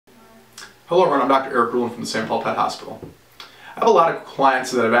Hello everyone, I'm Dr. Eric Ruhlin from the St. Paul Pet Hospital. I have a lot of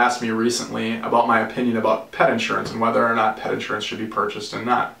clients that have asked me recently about my opinion about pet insurance and whether or not pet insurance should be purchased and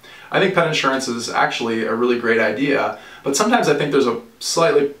not. I think pet insurance is actually a really great idea, but sometimes I think there's a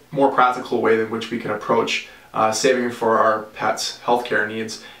slightly more practical way in which we can approach saving for our pets' healthcare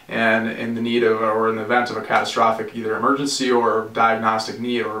needs and in the need of, or in the event of a catastrophic either emergency or diagnostic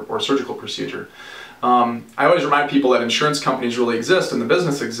need or surgical procedure. I always remind people that insurance companies really exist and the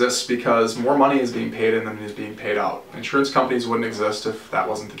business exists because more money is being paid in than is being paid out. Insurance companies wouldn't exist if that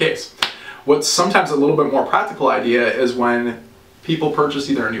wasn't the case. What's sometimes a little bit more practical idea is when people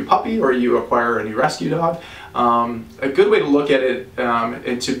purchase either a new puppy or you acquire a new rescue dog. A good way to look at it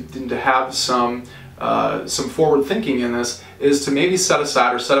and to have some forward thinking in this is to maybe set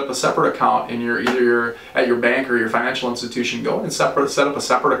aside or set up a separate account in at your bank or your financial institution. Go and set up a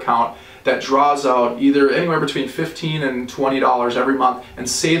separate account that draws out either anywhere between $15 and $20 every month and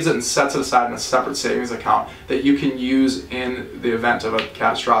saves it and sets it aside in a separate savings account that you can use in the event of a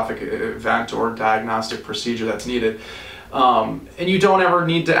catastrophic event or diagnostic procedure that's needed. And you don't ever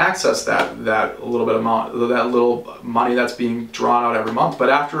need to access that little money that's being drawn out every month.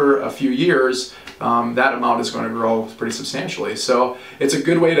 But after a few years, that amount is going to grow pretty substantially. So it's a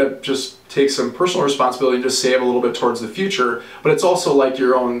good way to just take some personal responsibility and just save a little bit towards the future. But it's also like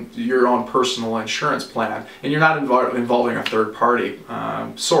your own personal insurance plan, and you're not involving a third-party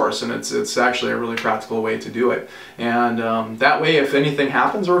source. And it's actually a really practical way to do it. And that way, if anything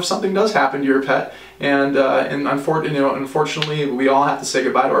happens or if something does happen to your pet, and unfortunately, we all have to say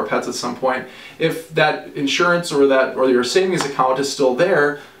goodbye to our pets at some point. If that insurance or your savings account is still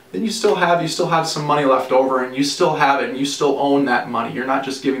there, then you still have some money left over, and you still have it, and you still own that money. You're not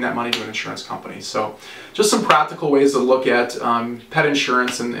just giving that money to an insurance company. So just some practical ways to look at pet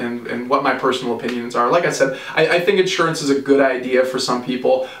insurance and what my personal opinions are. Like I said, I think insurance is a good idea for some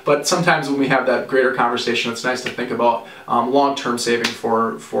people, but sometimes when we have that greater conversation, it's nice to think about long-term saving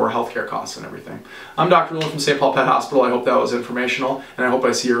for healthcare costs and everything. I'm Dr. Ruhlin from St. Paul Pet Hospital. I hope that was informational, and I hope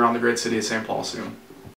I see you around the great city of St. Paul soon.